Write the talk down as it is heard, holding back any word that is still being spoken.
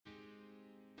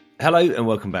Hello and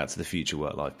welcome back to the Future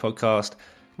Work Life podcast.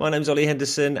 My name's Ollie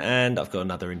Henderson and I've got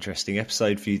another interesting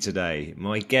episode for you today.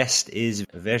 My guest is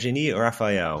Virginie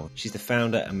Raphael. She's the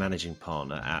founder and managing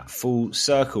partner at Full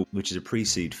Circle, which is a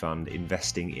pre-seed fund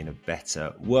investing in a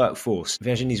better workforce.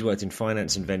 Virginie's worked in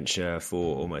finance and venture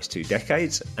for almost 2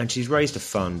 decades, and she's raised a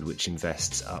fund which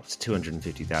invests up to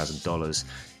 $250,000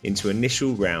 into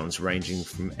initial rounds ranging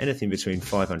from anything between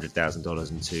 $500,000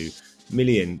 and $2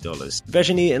 million.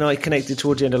 Virginie and I connected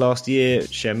towards the end of last year,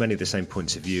 share many of the same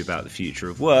points of view about the future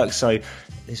of work, so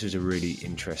this was a really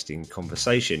interesting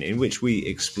conversation in which we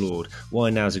explored why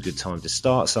now is a good time to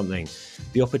start something,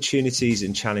 the opportunities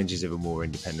and challenges of a more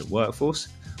independent workforce,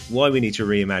 why we need to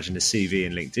reimagine the CV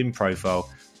and LinkedIn profile,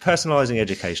 personalising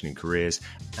education and careers,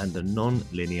 and the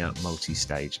non-linear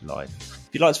multi-stage life.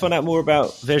 If you'd like to find out more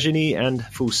about Virginie and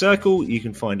Full Circle, you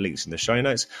can find links in the show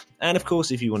notes. And of course,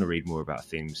 if you want to read more about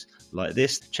themes like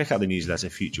this, check out the newsletter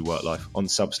Future Work Life on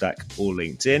Substack or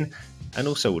LinkedIn, and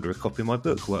also order a copy of my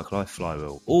book, Work Life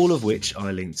Flywheel, all of which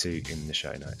I link to in the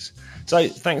show notes. So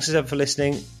thanks as ever for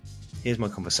listening. Here's my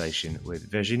conversation with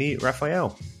Virginie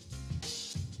Raphael.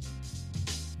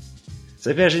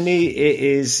 So Virginie, it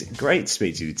is great to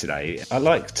speak to you today. I'd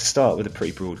like to start with a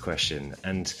pretty broad question.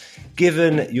 And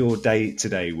given your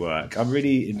day-to-day work, I'm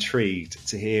really intrigued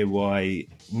to hear why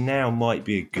now might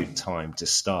be a good time to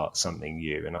start something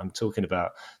new. And I'm talking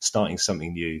about starting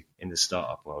something new in the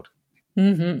startup world.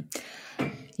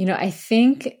 Mm-hmm. I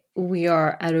think we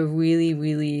are at a really,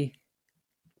 really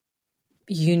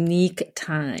unique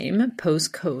time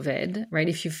post-COVID, right?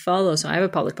 If you follow, so I have a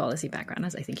public policy background,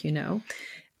 as I think you know.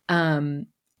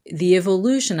 The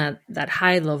evolution at that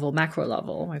high level, macro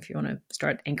level, if you want to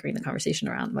start anchoring the conversation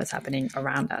around what's happening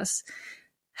around us,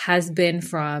 has been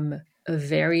from a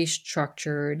very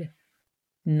structured,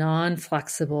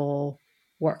 non-flexible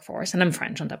workforce. And I'm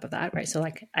French on top of that, right? So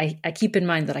I keep in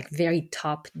mind that very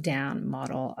top-down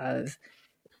model of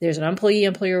there's an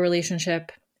employee-employer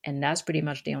relationship, and that's pretty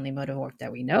much the only mode of work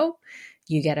that we know.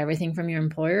 You get everything from your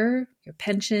employer, your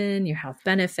pension, your health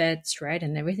benefits, right?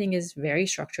 And everything is very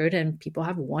structured, and people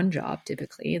have one job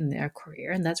typically in their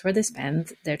career, and that's where they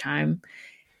spend their time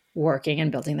working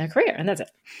and building their career, and that's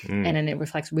it. And then it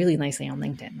reflects really nicely on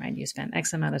LinkedIn, right? You spend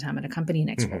X amount of time at a company,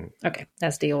 next role. Okay,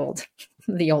 that's the old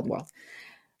world.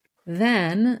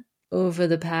 Then over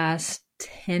the past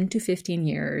 10 to 15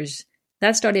 years,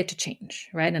 that started to change,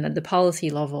 right? And at the policy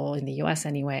level in the US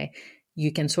anyway,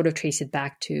 you can sort of trace it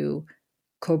back to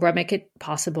COBRA make it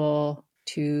possible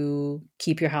to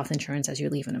keep your health insurance as you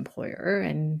leave an employer.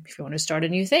 And if you want to start a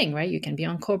new thing, right, you can be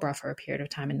on COBRA for a period of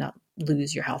time and not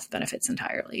lose your health benefits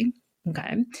entirely.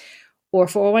 Okay. Or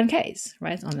 401ks,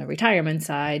 right? On the retirement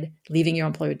side, leaving your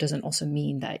employer doesn't also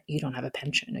mean that you don't have a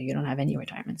pension or you don't have any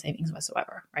retirement savings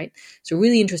whatsoever, right? So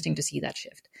really interesting to see that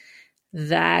shift.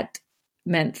 That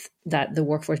meant that the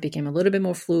workforce became a little bit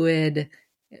more fluid,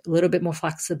 a little bit more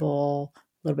flexible,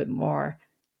 a little bit more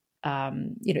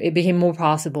it became more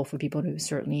possible for people to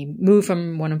certainly move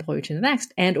from one employer to the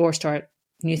next and or start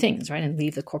new things, right? And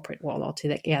leave the corporate world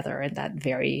altogether in that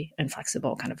very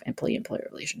inflexible kind of employee-employer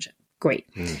relationship. Great.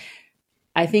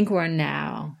 I think we're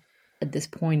now at this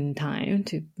point in time,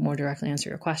 to more directly answer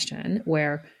your question,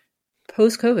 where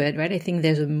post-COVID, right, I think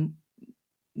there's a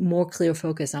more clear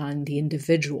focus on the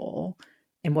individual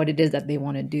and what it is that they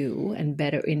want to do and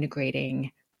better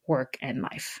integrating work and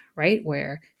life, right?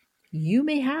 Where you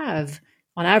may have,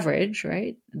 on average,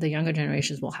 right, the younger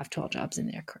generations will have 12 jobs in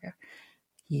their career.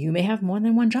 You may have more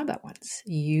than one job at once.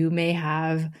 You may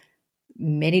have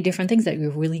many different things that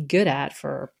you're really good at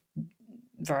for a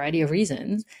variety of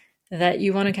reasons that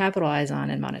you want to capitalize on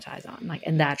and monetize on.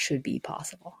 And that should be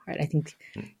possible, right? I think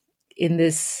in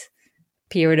this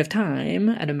period of time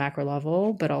at a macro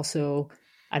level, but also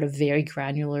at a very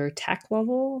granular tech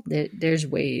level, there's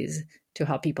ways to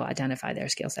help people identify their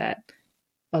skill set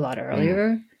a lot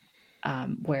earlier,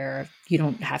 where you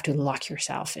don't have to lock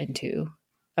yourself into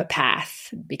a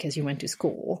path because you went to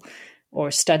school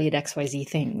or studied XYZ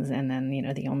things. And then,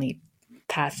 the only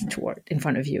path toward in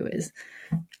front of you is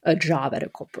a job at a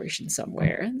corporation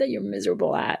somewhere that you're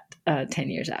miserable at 10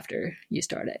 years after you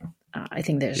started. I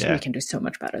think we can do so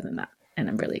much better than that. And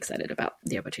I'm really excited about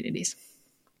the opportunities.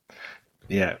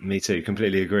 Yeah, me too.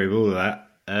 Completely agree with all of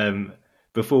that.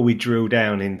 Before we drill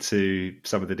down into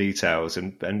some of the details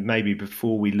and maybe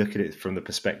before we look at it from the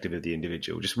perspective of the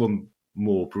individual, just one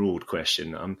more broad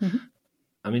question.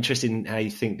 I'm interested in how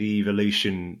you think the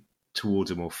evolution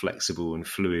towards a more flexible and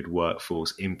fluid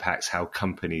workforce impacts how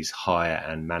companies hire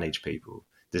and manage people.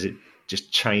 Does it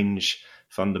just change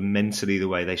fundamentally the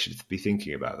way they should be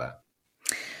thinking about that?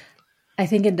 I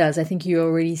think it does. I think you're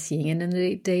already seeing it in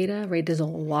the data, right? There's a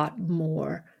lot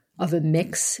more of a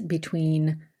mix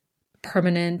between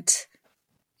permanent,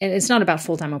 and it's not about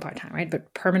full-time or part-time, right?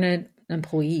 But permanent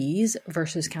employees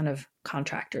versus kind of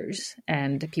contractors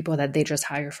and people that they just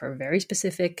hire for a very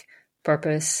specific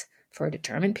purpose for a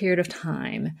determined period of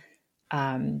time.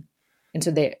 And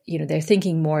so they're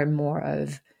thinking more and more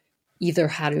of either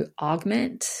how to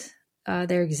augment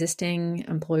their existing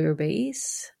employee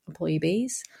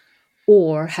base,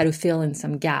 or how to fill in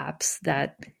some gaps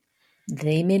that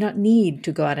they may not need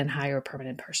to go out and hire a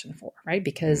permanent person for, right?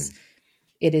 Because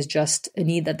it is just a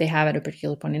need that they have at a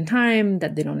particular point in time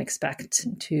that they don't expect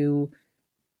to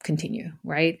continue,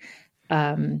 right?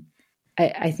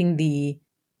 I think the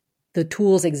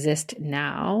tools exist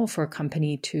now for a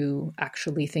company to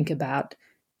actually think about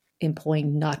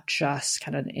employing not just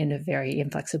kind of in a very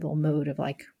inflexible mode of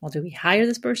like, well, do we hire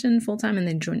this person full-time and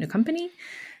then join the company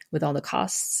with all the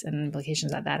costs and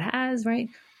implications that that has, right?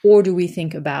 Or do we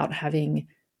think about having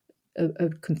a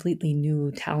completely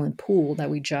new talent pool that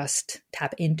we just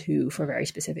tap into for very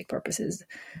specific purposes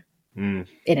in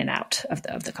and out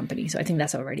of the company? So I think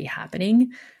that's already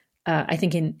happening. I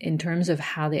think in terms of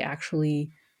how they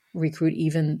actually recruit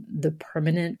even the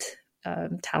permanent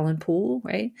talent pool,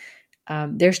 right?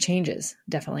 There's changes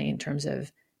definitely in terms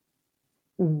of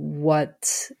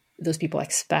what those people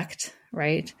expect,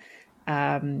 right?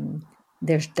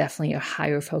 There's definitely a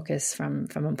higher focus from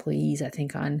employees, I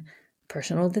think, on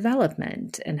personal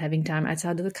development and having time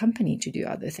outside of the company to do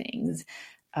other things.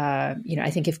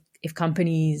 I think if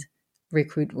companies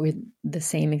recruit with the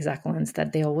same exact lens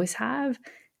that they always have,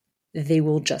 they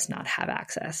will just not have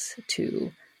access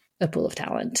to a pool of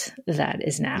talent that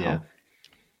is now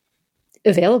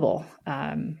available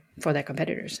for their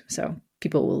competitors. So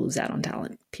people will lose out on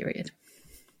talent, period.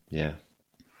 Yeah.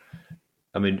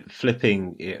 I mean,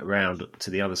 flipping it around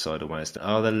to the other side almost,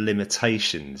 are there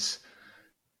limitations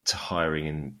to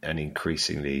hiring an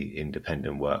increasingly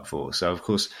independent workforce? So, of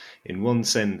course, in one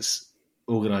sense,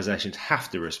 organizations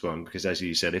have to respond because, as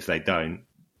you said, if they don't,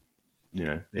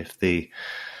 if the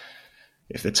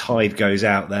tide goes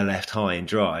out, they're left high and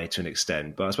dry to an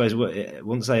extent. But I suppose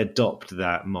once they adopt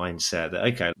that mindset that,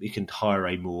 okay, we can hire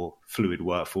a more fluid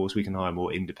workforce, we can hire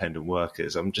more independent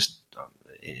workers. I'm just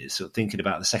sort of thinking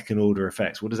about the second order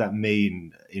effects. What does that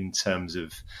mean in terms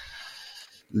of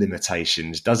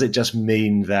limitations? Does it just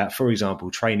mean that, for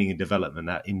example, training and development,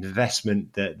 that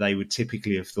investment that they would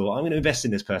typically have thought, I'm going to invest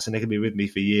in this person, they can be with me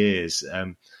for years.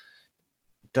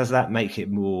 Does that make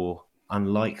it more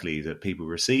unlikely that people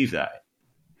receive that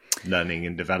learning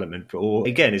and development? Or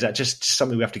again, is that just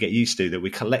something we have to get used to, that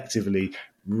we're collectively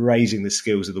raising the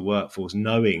skills of the workforce,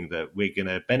 knowing that we're going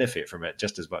to benefit from it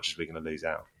just as much as we're going to lose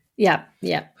out? Yeah.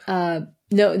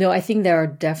 No, I think there are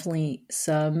definitely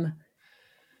some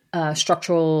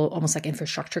structural, almost like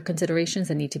infrastructure considerations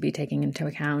that need to be taken into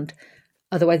account.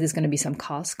 Otherwise, there's going to be some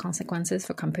cost consequences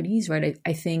for companies, right?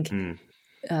 I think in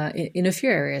a few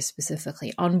areas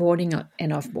specifically, onboarding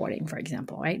and offboarding, for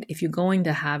example, right? If you're going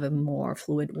to have a more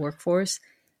fluid workforce,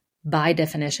 by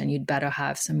definition, you'd better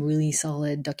have some really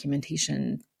solid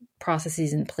documentation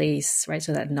processes in place, right?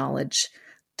 So that knowledge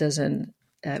doesn't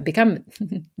become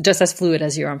just as fluid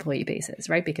as your employee base is,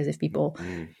 right? Because if people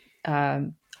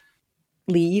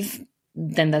leave,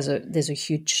 then there's a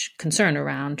huge concern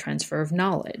around transfer of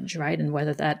knowledge, right? And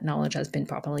whether that knowledge has been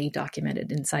properly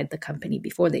documented inside the company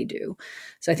before they do.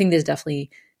 So I think there's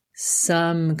definitely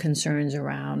some concerns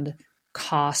around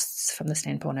costs from the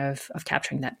standpoint of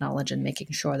capturing that knowledge and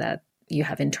making sure that you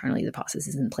have internally the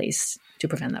processes in place to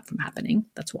prevent that from happening.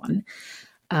 That's one.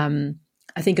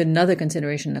 I think another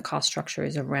consideration in the cost structure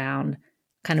is around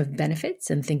kind of benefits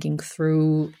and thinking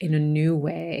through in a new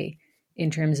way in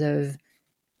terms of,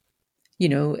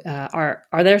 are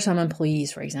there some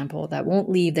employees, for example, that won't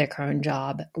leave their current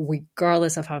job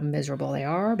regardless of how miserable they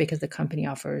are because the company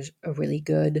offers a really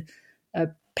good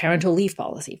parental leave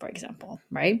policy, for example,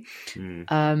 right?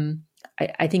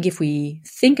 I think if we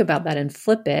think about that and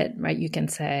flip it, right, you can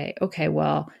say, okay,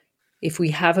 well, if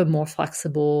we have a more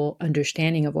flexible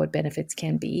understanding of what benefits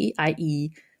can be,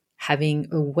 i.e. having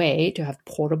a way to have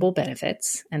portable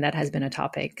benefits, and that has been a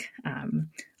topic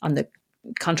on the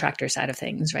contractor side of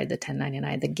things, right? The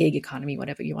 1099, the gig economy,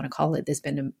 whatever you want to call it. There's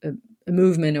been a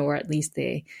movement, or at least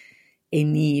a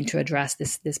need to address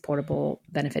this portable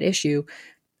benefit issue.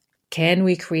 Can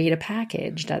we create a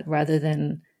package that, rather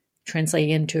than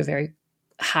translating into a very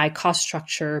high cost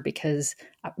structure because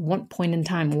at one point in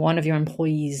time, one of your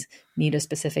employees need a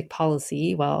specific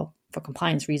policy, well, for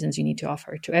compliance reasons, you need to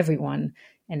offer it to everyone.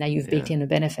 And now you've baked in a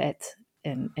benefit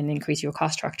and increase your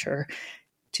cost structure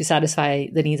to satisfy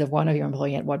the needs of one of your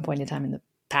employees at one point in time in the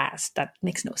past. That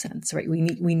makes no sense, right?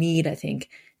 We need, I think,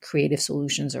 creative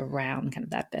solutions around kind of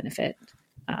that benefit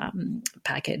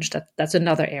package. That's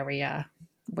another area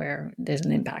where there's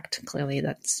an impact. Clearly,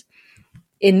 that's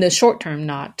in the short term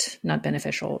not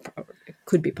beneficial. It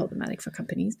could be problematic for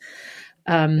companies.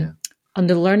 On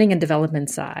the learning and development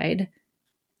side,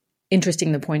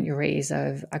 interesting the point you raise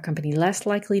of a company less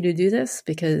likely to do this,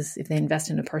 because if they invest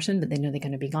in a person but they know they're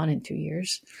going to be gone in 2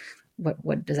 years,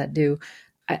 what does that do?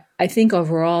 I think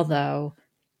overall, though,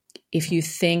 if you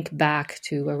think back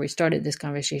to where we started this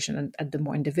conversation at the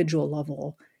more individual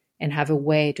level and have a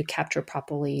way to capture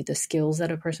properly the skills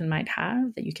that a person might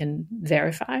have that you can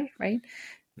verify, right?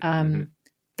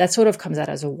 That sort of comes out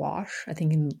as a wash, I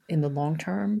think, in the long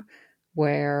term,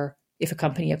 where if a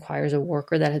company acquires a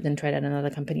worker that has been trained at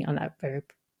another company on that very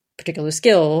particular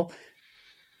skill,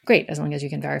 great, as long as you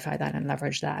can verify that and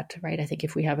leverage that, right? I think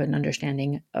if we have an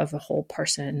understanding of a whole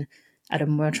person at a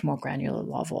much more granular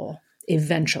level,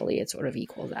 eventually it sort of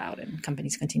equals out and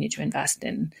companies continue to invest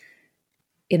in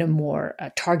a more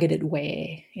targeted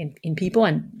way in people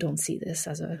and don't see this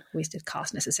as a wasted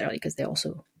cost necessarily, because they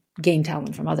also gain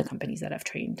talent from other companies that have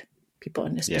trained people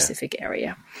in a specific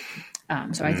area.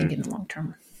 So I think in the long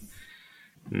term,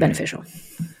 beneficial.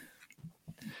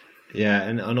 Yeah,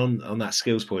 and on that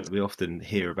skills point, we often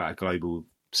hear about a global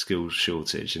skills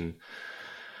shortage, and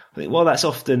I think while that's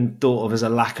often thought of as a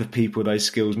lack of people, those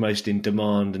skills most in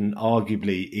demand and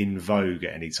arguably in vogue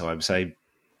at any time, say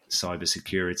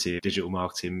cybersecurity, digital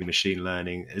marketing, machine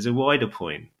learning, there's a wider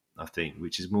point, I think,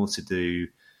 which is more to do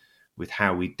with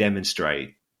how we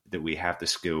demonstrate that we have the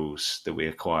skills that we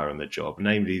acquire on the job.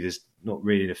 Namely, there's not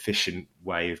really an efficient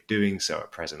way of doing so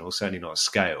at present, or certainly not at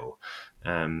scale,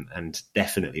 and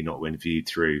definitely not when viewed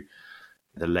through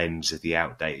the lens of the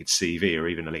outdated CV or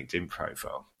even a LinkedIn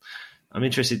profile. I'm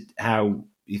interested how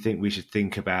you think we should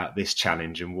think about this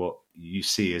challenge and what you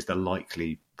see as the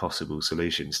likely possible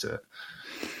solutions to it.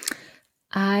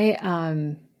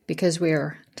 Because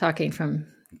we're talking from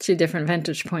two different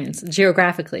vantage points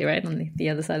geographically, right, on the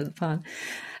other side of the pond,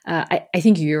 I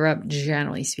think Europe,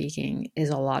 generally speaking, is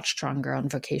a lot stronger on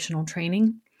vocational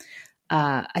training.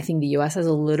 I think the US has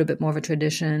a little bit more of a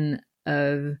tradition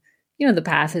of, the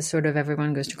path is sort of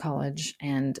everyone goes to college.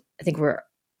 And I think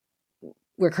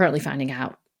we're currently finding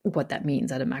out what that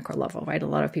means at a macro level, right? A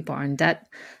lot of people are in debt,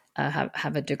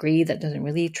 have a degree that doesn't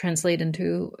really translate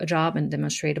into a job and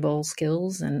demonstrable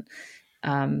skills. And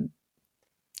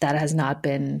that has not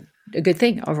been a good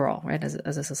thing overall, right,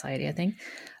 as a society, I think.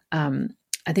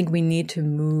 I think we need to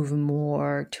move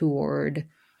more toward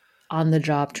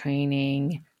on-the-job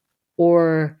training,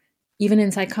 or even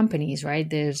inside companies, right?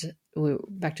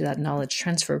 Back to that knowledge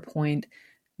transfer point,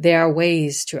 there are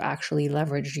ways to actually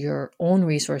leverage your own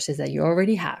resources that you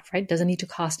already have, right? It doesn't need to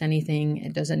cost anything.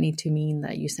 It doesn't need to mean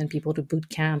that you send people to boot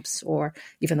camps, or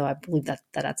even though I believe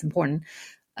that's important,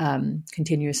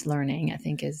 continuous learning, I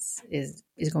think, is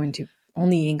going to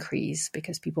only increase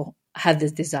because people have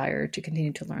this desire to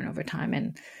continue to learn over time,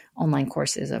 and online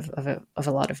courses of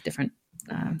a lot of different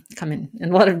come in a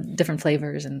lot of different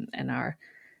flavors and are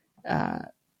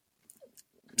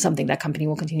something that company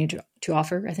will continue to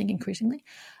offer, I think, increasingly.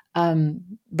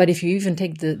 But if you even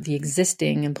take the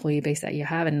existing employee base that you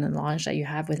have and the knowledge that you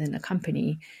have within the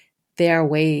company, there are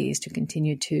ways to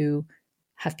continue to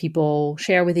have people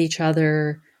share with each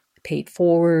other, pay it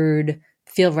forward,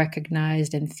 feel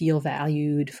recognized and feel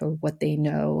valued for what they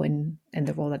know and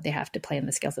the role that they have to play and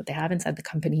the skills that they have inside the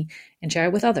company, and share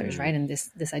it with others, right? And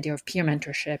this idea of peer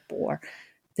mentorship, or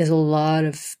there's a lot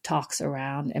of talks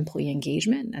around employee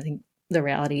engagement. I think the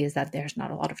reality is that there's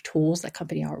not a lot of tools that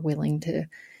companies are willing to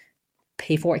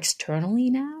pay for externally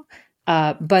now.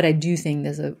 But I do think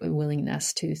there's a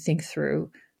willingness to think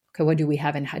through, okay, what do we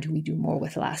have and how do we do more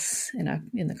with less in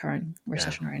the current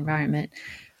recessionary environment?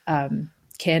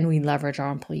 Can we leverage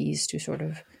our employees to sort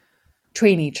of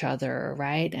train each other,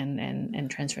 right? And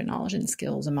transfer knowledge and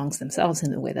skills amongst themselves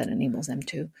in a way that enables them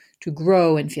to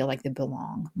grow and feel like they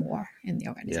belong more in the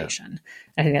organization.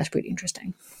 I think that's pretty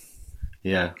interesting.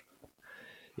 Yeah.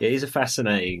 It is a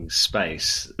fascinating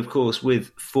space. Of course,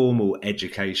 with formal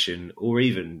education or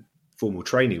even formal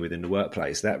training within the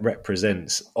workplace, that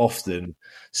represents often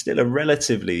still a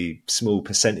relatively small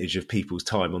percentage of people's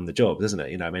time on the job, doesn't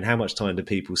it? How much time do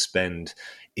people spend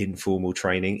in formal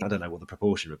training? I don't know what the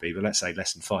proportion would be, but let's say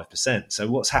less than 5%.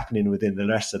 So what's happening within the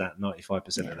rest of that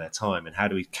 95% of their time, and how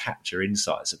do we capture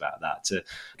insights about that to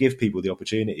give people the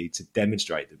opportunity to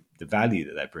demonstrate the value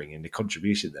that they're bringing, the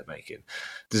contribution they're making.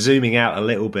 Zooming out a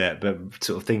little bit, but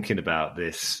sort of thinking about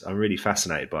this, I'm really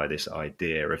fascinated by this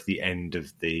idea of the end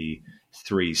of the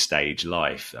 3-stage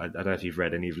life. I don't know if you've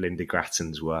read any of Linda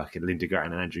Grattan's work, and Linda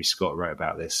Grattan and Andrew Scott wrote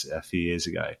about this a few years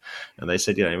ago. And they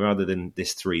said, rather than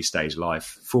this 3-stage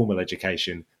life, formal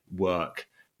education, work,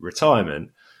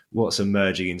 retirement, what's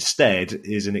emerging instead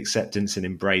is an acceptance and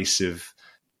embrace of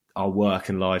our work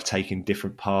and life taking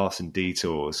different paths and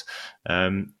detours.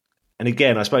 And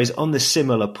again, I suppose on the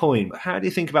similar point, how do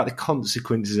you think about the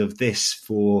consequences of this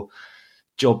for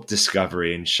job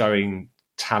discovery and showing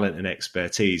talent and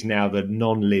expertise, now the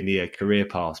non-linear career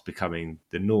path becoming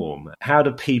the norm? How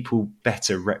do people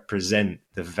better represent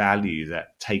the value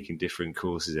that taking different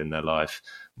courses in their life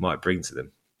might bring to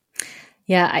them?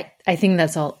 Yeah, I think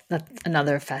that's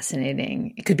another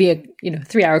fascinating, it could be a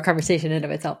 3-hour conversation in and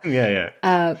of itself.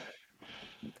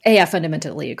 I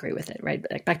fundamentally agree with it, right?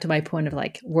 Like, back to my point of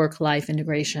like work-life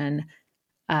integration.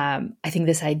 I think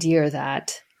this idea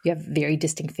that you have very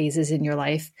distinct phases in your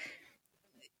life.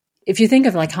 If you think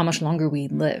of like how much longer we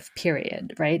live,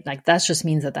 period, right? Like that just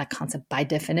means that concept by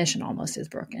definition almost is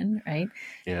broken, right?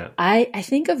 Yeah. I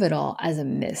think of it all as a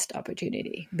missed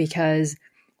opportunity, because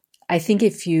I think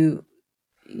if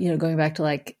going back to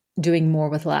like doing more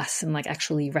with less and like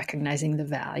actually recognizing the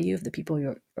value of the people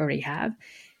you already have,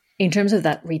 in terms of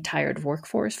that retired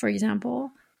workforce, for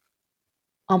example,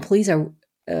 companies are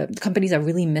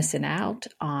really missing out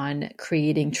on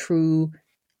creating true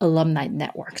alumni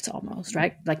networks almost,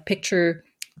 right? Like picture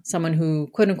someone who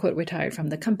quote unquote retired from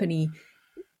the company.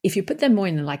 If you put them more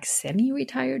in like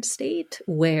semi-retired state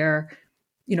where,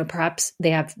 perhaps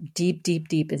they have deep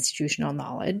institutional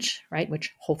knowledge, right?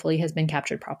 Which hopefully has been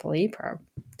captured properly per our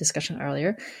discussion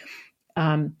earlier.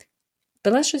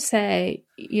 But let's just say,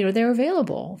 they're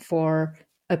available for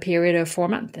a period of 4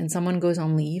 months and someone goes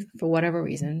on leave for whatever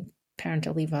reason,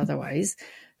 parental leave otherwise.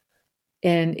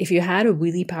 And if you had a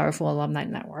really powerful alumni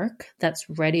network that's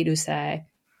ready to say,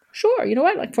 sure, you know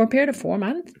what, like for a period of 4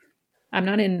 months, I'm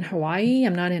not in Hawaii,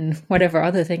 I'm not in whatever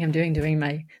other thing I'm doing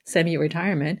my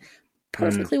semi-retirement,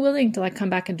 perfectly willing to like come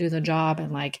back and do the job.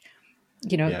 And like,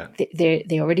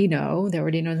 they already know the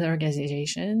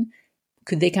organization.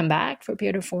 Could they come back for a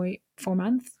period of 4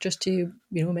 months just to,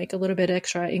 make a little bit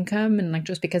extra income, and like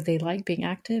just because they like being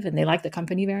active and they like the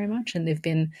company very much and they've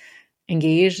been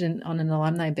engaged on an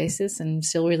alumni basis and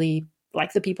still really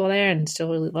like the people there and still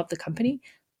really love the company?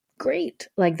 Great.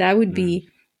 Like that would be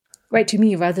right to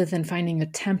me, rather than finding a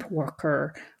temp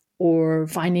worker or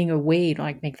finding a way to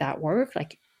like make that work.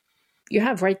 Like you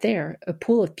have right there a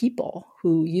pool of people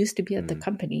who used to be at the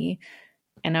company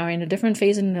and are in a different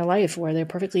phase in their life where they're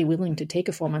perfectly willing to take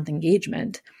a 4-month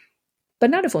engagement, but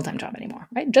not a full-time job anymore,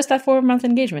 right? Just that 4-month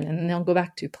engagement, and they'll go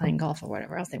back to playing golf or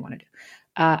whatever else they want to do.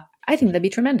 I think that'd be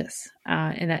tremendous.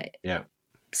 And I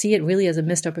see it really as a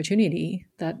missed opportunity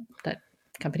that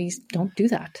companies don't do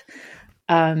that.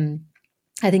 I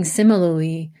think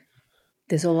similarly,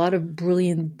 there's a lot of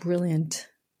brilliant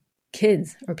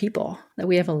kids or people that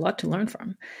we have a lot to learn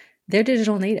from. They're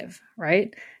digital native,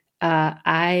 right?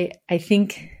 I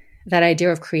think that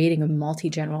idea of creating a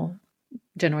multi-generational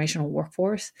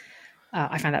workforce,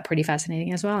 I find that pretty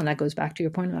fascinating as well. And that goes back to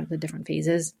your point about the different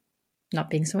phases not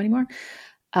being so anymore.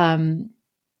 I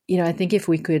think if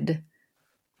we could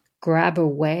grab a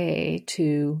way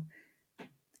to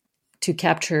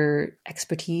capture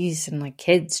expertise in like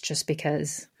kids, just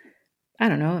because, I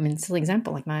don't know, I mean, silly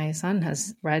example, like my son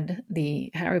has read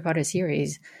the Harry Potter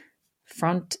series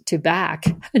front to back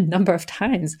a number of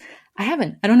times. I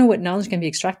don't know what knowledge can be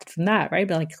extracted from that, right?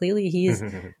 But like clearly he's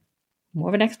more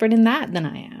of an expert in that than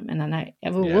I am, and then I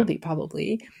ever will be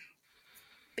probably.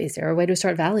 Is there a way to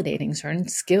start validating certain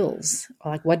skills?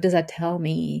 Or like, what does that tell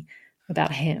me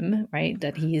about him, right?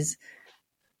 That he's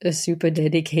a super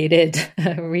dedicated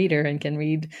reader and can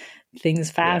read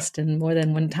things fast and more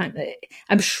than one time.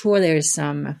 I'm sure there's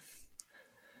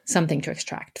something to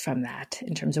extract from that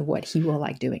in terms of what he will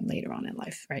like doing later on in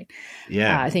life, right?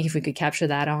 Yeah. I think if we could capture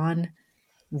that on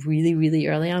really, really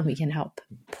early on, we can help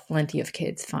plenty of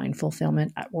kids find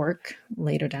fulfillment at work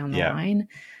later down the line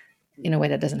in a way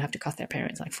that doesn't have to cost their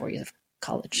parents like 4 years of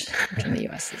college, which in the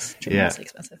US is tremendously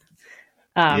expensive.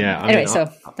 So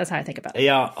that's how I think about it.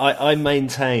 Yeah, I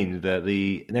maintain that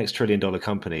the next $1 trillion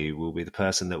company will be the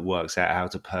person that works out how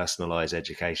to personalize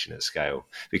education at scale.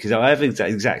 Because I have the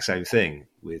exact same thing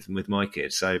with my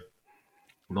kids. So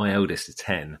my eldest is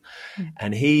 10,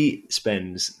 and he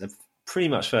spends the pretty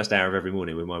much first hour of every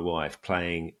morning with my wife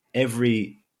playing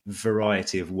every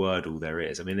variety of Wordle there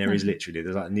is. I mean, there is literally,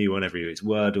 there's like a new one every week. It's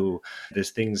Wordle.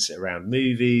 There's things around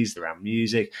movies, around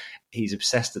music. He's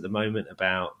obsessed at the moment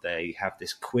about, they have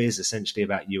this quiz essentially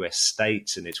about US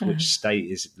states, and it's which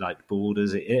state is like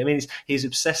borders. I mean, he's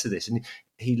obsessed with this, and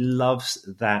he loves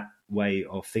that way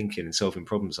of thinking and solving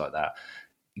problems like that.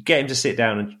 Get him to sit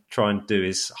down and try and do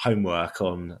his homework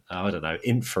on, I don't know,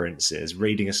 inferences,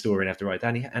 reading a story and have to write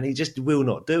down, and he just will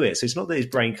not do it. So it's not that his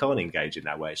brain can't engage in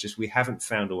that way. It's just we haven't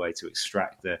found a way to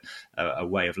extract a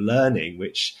way of learning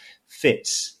which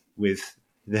fits with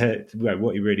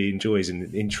what he really enjoys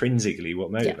and intrinsically what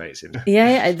motivates him.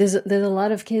 Yeah. There's a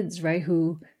lot of kids, right,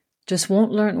 who just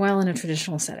won't learn well in a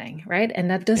traditional setting, right? And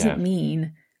that doesn't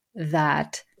mean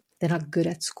that they're not good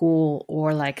at school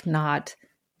or like not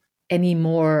any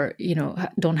more,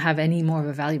 don't have any more of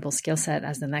a valuable skill set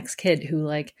as the next kid who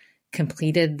like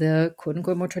completed the quote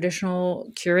unquote more traditional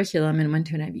curriculum and went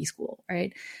to an IB school,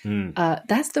 right?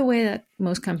 That's the way that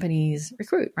most companies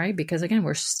recruit, right? Because again,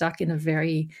 we're stuck in a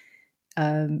very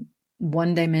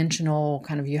one-dimensional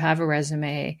kind of, you have a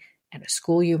resume and a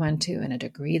school you went to and a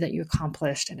degree that you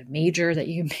accomplished and a major that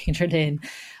you majored in.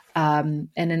 And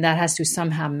then that has to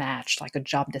somehow match like a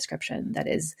job description that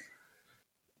is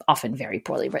often very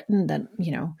poorly written, that,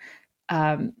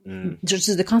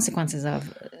 just the consequences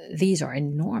of these are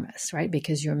enormous, right?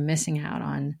 Because you're missing out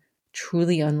on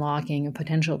truly unlocking a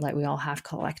potential that we all have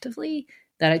collectively,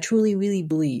 that I truly, really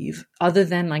believe, other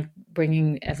than like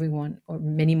bringing everyone or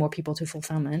many more people to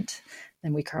fulfillment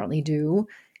than we currently do,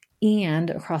 and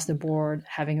across the board,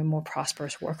 having a more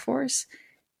prosperous workforce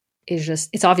is just,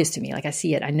 it's obvious to me. Like I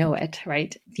see it, I know it,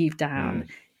 right? Deep down.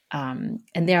 And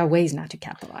there are ways not to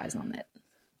capitalize on it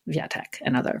via tech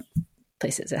and other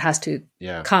places. It has to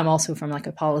come also from like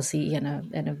a policy and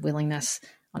a willingness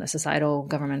on a societal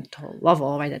governmental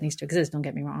level, right? That needs to exist. Don't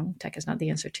get me wrong. Tech is not the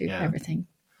answer to everything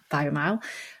by a mile.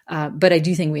 But I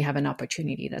do think we have an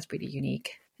opportunity that's pretty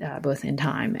unique, both in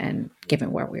time and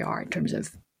given where we are in terms of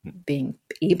being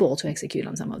able to execute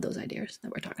on some of those ideas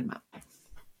that we're talking about.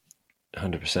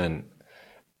 100%.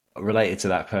 Related to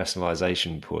that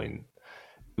personalization point,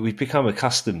 we've become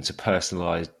accustomed to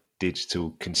personalized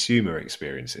digital consumer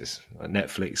experiences. Like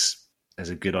Netflix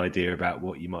has a good idea about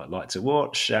what you might like to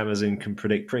watch. Amazon can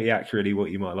predict pretty accurately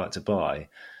what you might like to buy.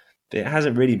 But it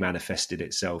hasn't really manifested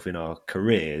itself in our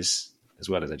careers as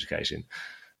well as education.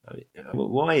 I mean,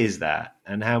 why is that?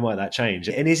 And how might that change?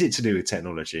 And is it to do with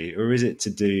technology, or is it to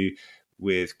do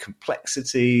with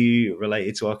complexity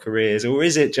related to our careers? Or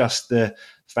is it just the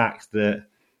fact that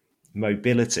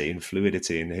mobility and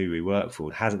fluidity in who we work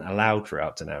for hasn't allowed for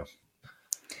up to now?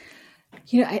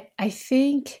 I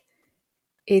think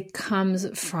it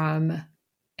comes from,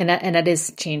 and that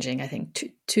is changing, I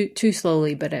think, too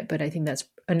slowly, but I think that's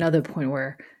another point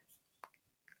where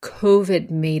COVID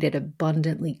made it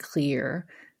abundantly clear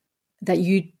that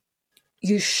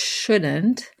you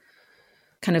shouldn't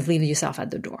kind of leave yourself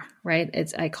at the door, right?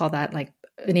 I call that like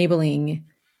enabling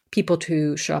people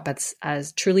to show up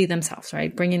as truly themselves,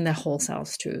 right? Bringing their whole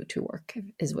selves to work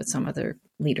is what some other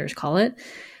leaders call it.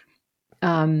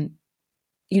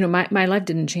 My life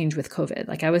didn't change with COVID.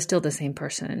 Like I was still the same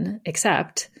person,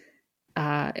 except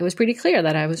it was pretty clear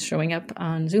that I was showing up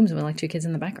on Zooms with like two kids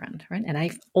in the background, right? And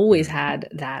I've always had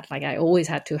that. Like I always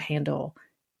had to handle,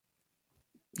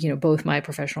 both my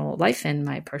professional life and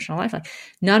my personal life. Like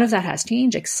none of that has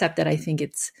changed, except that I think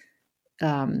it's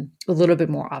a little bit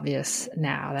more obvious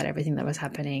now that everything that was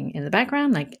happening in the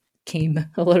background like came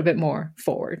a little bit more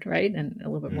forward, right? And a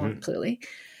little bit more clearly.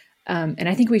 And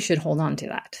I think we should hold on to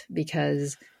that,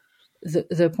 because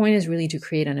the point is really to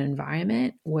create an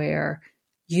environment where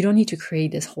you don't need to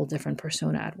create this whole different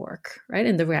persona at work, right?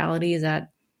 And the reality is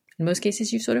that in most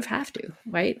cases you sort of have to,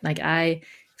 right? Like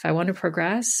if I want to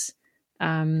progress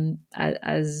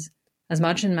as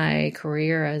much in my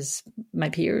career as my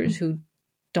peers who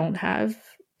don't have,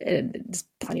 there's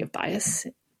plenty of bias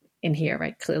in here,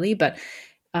 right? Clearly, but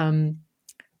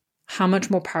how much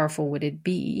more powerful would it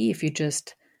be if you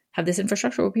just have this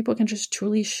infrastructure where people can just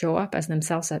truly show up as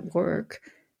themselves at work?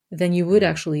 Then you would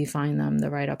actually find them the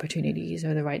right opportunities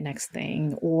or the right next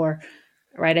thing. Or,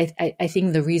 right, I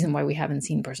think the reason why we haven't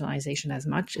seen personalization as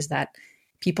much is that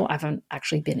people haven't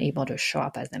actually been able to show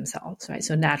up as themselves, right?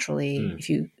 So naturally, if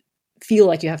you feel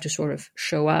like you have to sort of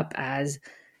show up as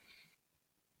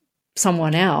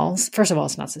someone else, first of all,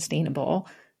 it's not sustainable.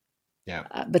 Yeah.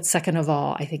 But second of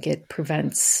all, I think it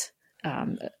prevents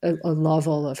a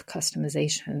level of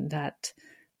customization that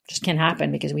just can't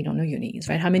happen because we don't know your needs,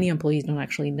 right? How many employees don't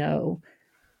actually know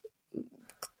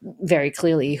very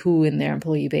clearly who in their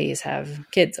employee base have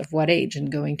kids of what age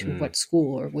and going to what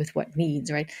school or with what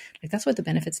needs, right? Like that's what the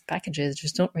benefits packages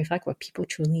just don't reflect what people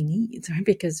truly need, right?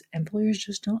 Because employers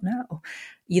just don't know,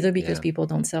 either because people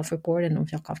don't self-report and don't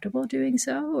feel comfortable doing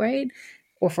so, right?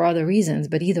 Or for other reasons.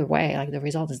 But either way, like the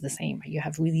result is the same. Right? You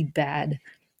have really bad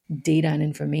data and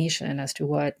information as to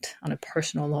what on a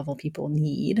personal level people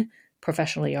need,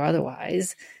 professionally or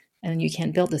otherwise, and you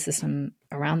can't build a system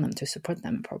around them to support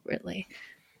them appropriately.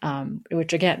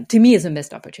 Which again, to me is a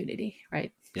missed opportunity,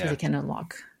 right? Because it can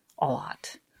unlock a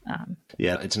lot.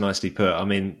 It's nicely put. I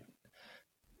mean,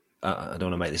 I don't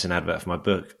want to make this an advert for my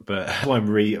book, but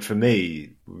for me,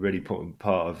 really important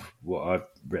part of what I've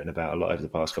written about a lot over the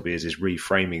past couple of years is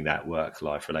reframing that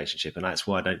work-life relationship. And that's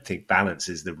why I don't think balance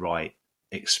is the right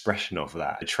expression of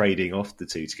that, trading off the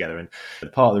two together. And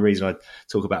part of the reason I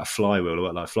talk about a flywheel, a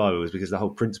work-life flywheel, is because the whole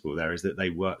principle there is that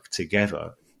they work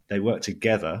together. They work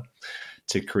together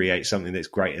to create something that's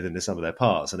greater than the sum of their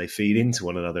parts, and they feed into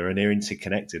one another and they're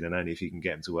interconnected. And only if you can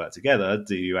get them to work together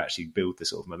do you actually build the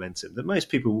sort of momentum that most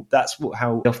people,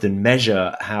 how they often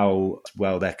measure how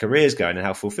well their careers going and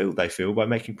how fulfilled they feel, by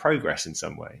making progress in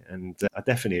some way. And I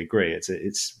definitely agree.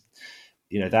 It's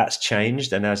that's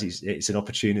changed, and it's an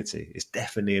opportunity. It's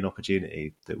definitely an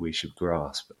opportunity that we should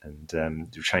grasp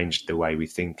and change the way we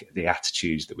think, the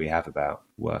attitudes that we have about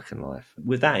work and life.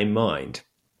 With that in mind,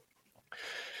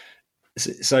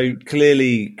 so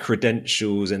clearly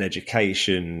credentials and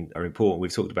education are important.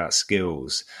 We've talked about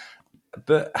skills,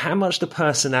 but how much do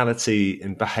personality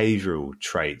and behavioural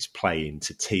traits play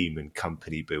into team and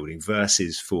company building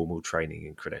versus formal training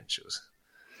and credentials?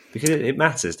 Because it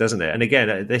matters, doesn't it? And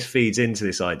again, this feeds into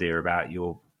this idea about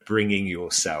your bringing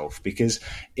yourself, because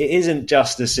it isn't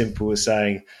just as simple as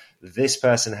saying this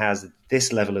person has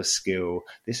this level of skill,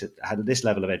 this had this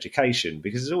level of education,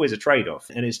 because there's always a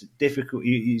trade-off, and it's difficult.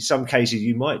 In some cases,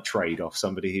 you might trade off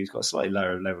somebody who's got a slightly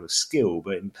lower level of skill,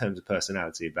 but in terms of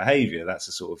personality and behaviour, that's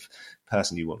the sort of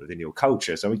person you want within your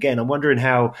culture. So again, I'm wondering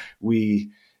how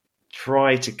we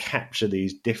try to capture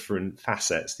these different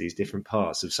facets, these different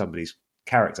parts of somebody's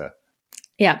character.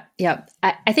 Yeah.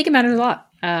 I think it matters a lot.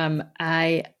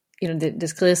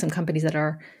 There's clearly some companies that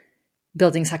are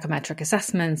building psychometric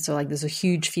assessments. So like there's a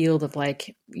huge field of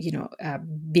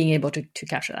being able to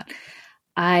capture that.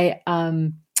 I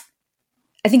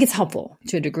think it's helpful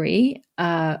to a degree.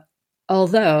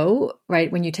 Although,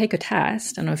 right, when you take a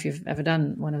test, I don't know if you've ever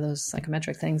done one of those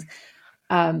psychometric things,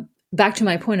 back to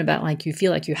my point about like, you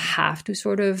feel like you have to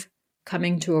sort of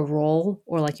coming to a role,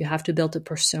 or like you have to build a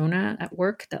persona at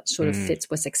work that sort of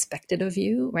fits what's expected of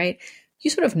you, right?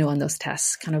 You sort of know on those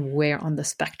tests kind of where on the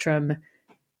spectrum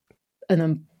an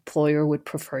employer would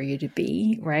prefer you to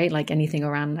be, right? Like anything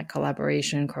around like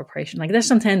collaboration, cooperation, like there's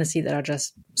some tendency that are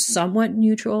just somewhat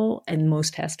neutral, and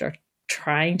most tests are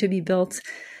trying to be built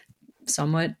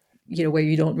somewhat, where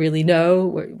you don't really know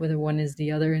whether one is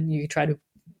the other, and you try to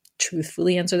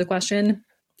truthfully answer the question.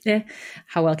 Yeah.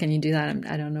 How well can you do that?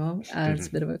 I don't know. It's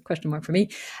a bit of a question mark for me,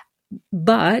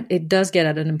 but it does get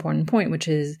at an important point, which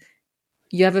is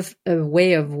you have a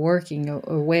way of working,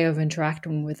 a way of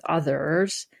interacting with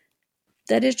others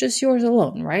that is just yours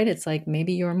alone, right? It's like,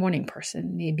 maybe you're a morning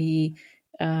person. Maybe,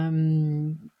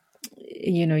 you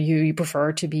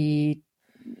prefer to be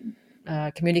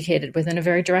communicated with in a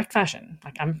very direct fashion.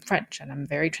 Like I'm French and I'm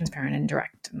very transparent and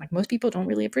direct. And like most people don't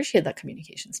really appreciate that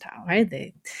communication style,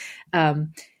 right?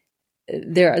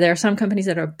 There are some companies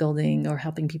that are building or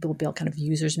helping people build kind of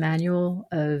user's manual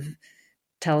of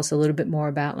tell us a little bit more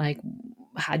about like,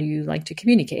 how do you like to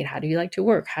communicate? How do you like to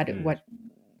work? What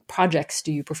projects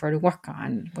do you prefer to work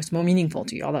on? What's more meaningful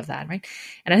to you? All of that, right?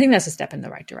 And I think that's a step in the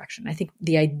right direction. I think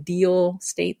the ideal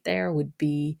state there would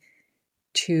be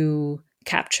to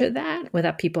capture that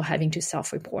without people having to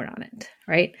self-report on it,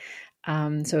 right?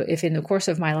 So if in the course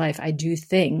of my life I do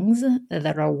things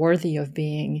that are worthy of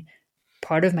being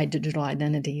part of my digital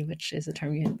identity, which is a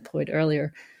term you employed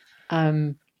earlier,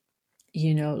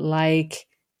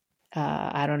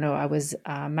 I don't know, I was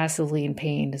massively in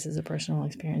pain. This is a personal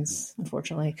experience,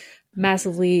 unfortunately.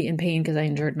 Massively in pain because I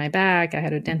injured my back. I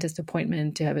had a dentist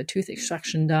appointment to have a tooth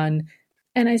extraction done,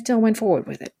 and I still went forward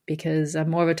with it because I'm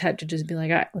more of a type to just be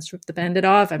like, all right, let's rip the Band-Aid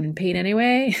off. I'm in pain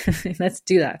anyway. Let's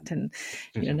do that. And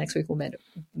next week will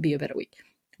be a better week.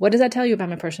 What does that tell you about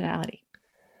my personality?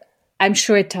 I'm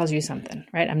sure it tells you something,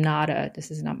 right?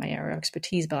 This is not my area of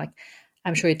expertise, but like,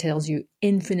 I'm sure it tells you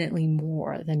infinitely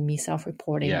more than me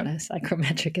self-reporting on a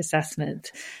psychometric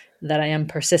assessment that I am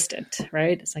persistent,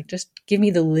 right? It's like, just give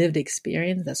me the lived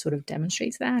experience that sort of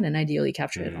demonstrates that, and ideally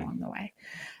capture it along the way.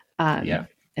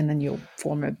 And then you'll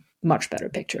form a much better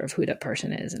picture of who that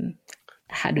person is. And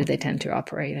how do they tend to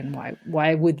operate, and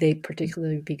why would they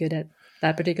particularly be good at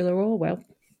that particular role? Well,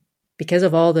 because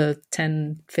of all the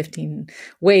 10, 15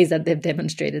 ways that they've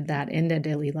demonstrated that in their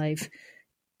daily life,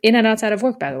 in and outside of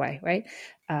work, by the way, right?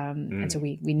 And so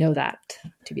we know that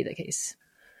to be the case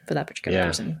for that particular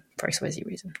person for XYZ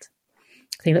reasons.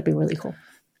 I think that'd be really cool.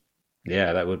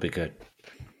 Yeah, that would be good.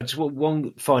 Just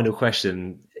one final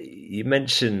question. You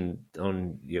mentioned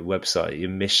on your website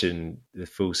your mission, the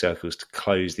Full Circle, is to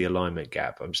close the alignment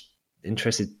gap. I'm just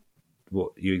interested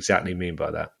what you exactly mean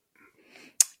by that.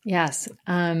 Yes.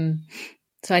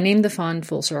 So I named the fund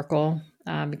Full Circle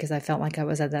because I felt like I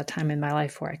was at that time in my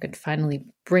life where I could finally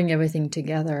bring everything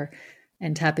together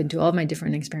and tap into all of my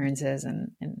different experiences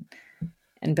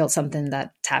and build something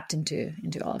that tapped into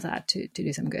all of that to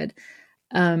do some good.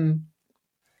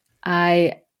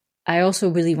 I also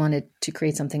really wanted to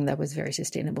create something that was very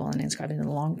sustainable and inscribed in the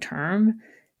long term.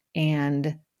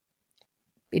 And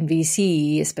in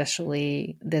VC,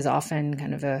 especially, there's often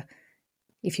kind of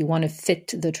if you want to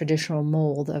fit the traditional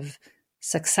mold of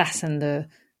success and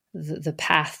the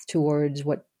path towards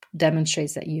what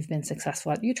demonstrates that you've been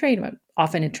successful at your trade,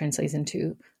 often it translates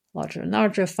into larger and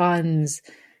larger funds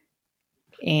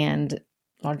and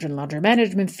larger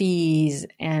management fees,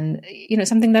 and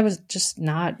something that was just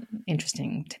not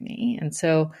interesting to me. And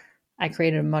so I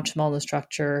created a much smaller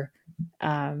structure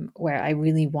where I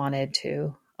really wanted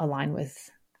to align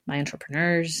with my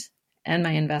entrepreneurs and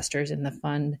my investors in the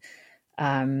fund,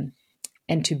 and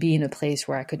to be in a place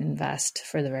where I could invest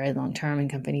for the very long term in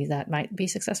companies that might be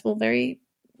successful very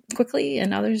quickly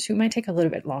and others who might take a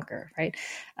little bit longer, right?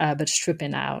 But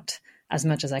stripping out as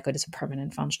much as I could as a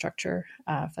permanent fund structure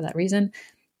for that reason.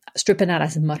 Stripping out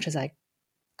as much as I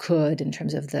could in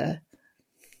terms of the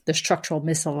structural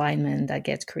misalignment that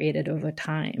gets created over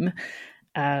time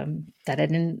that I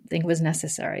didn't think was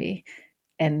necessary,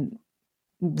 and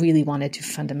really wanted to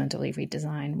fundamentally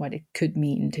redesign what it could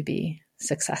mean to be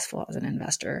successful as an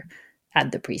investor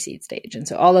at the pre-seed stage. And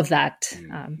so all of that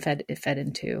fed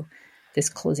into this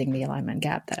closing the alignment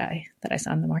gap that I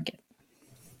saw in the market.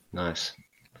 Nice.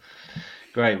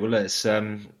 Great. Well, it's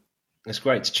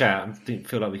great to chat. I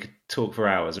feel like we could talk for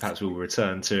hours. Perhaps we'll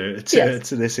return to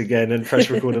this again and press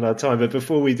record on our time. But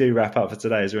before we do wrap up for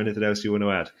today, is there anything else you want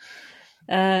to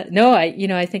add? No,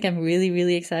 I think I'm really,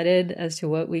 really excited as to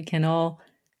what we can all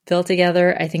build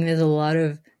together. I think there's a lot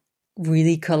of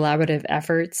really collaborative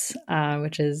efforts,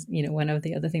 which is, one of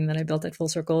the other things that I built at Full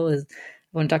Circle is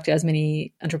I want to talk to as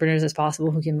many entrepreneurs as possible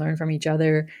who can learn from each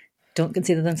other, don't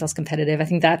consider themselves competitive. I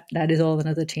think that is all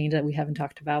another change that we haven't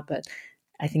talked about, but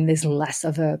I think there's less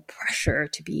of a pressure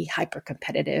to be hyper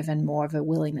competitive and more of a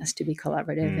willingness to be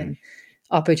collaborative and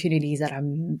opportunities that are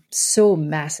so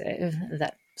massive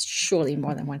that surely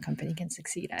more than one company can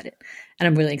succeed at it. And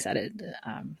I'm really excited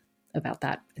about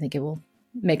that. I think it will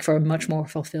make for a much more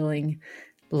fulfilling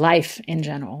life in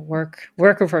general, work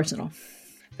or personal.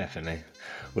 Definitely.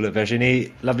 Well, look,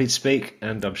 Virginie, lovely to speak,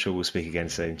 and I'm sure we'll speak again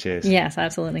soon. Cheers. Yes,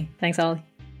 absolutely. Thanks, Ollie.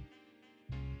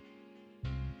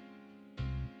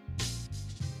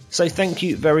 So thank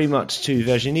you very much to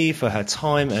Virginie for her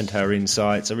time and her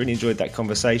insights. I really enjoyed that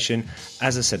conversation.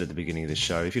 As I said at the beginning of the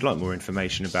show, if you'd like more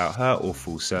information about her or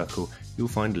Full Circle, you'll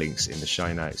find links in the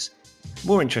show notes.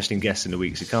 More interesting guests in the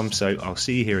weeks to come, so I'll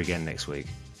see you here again next week.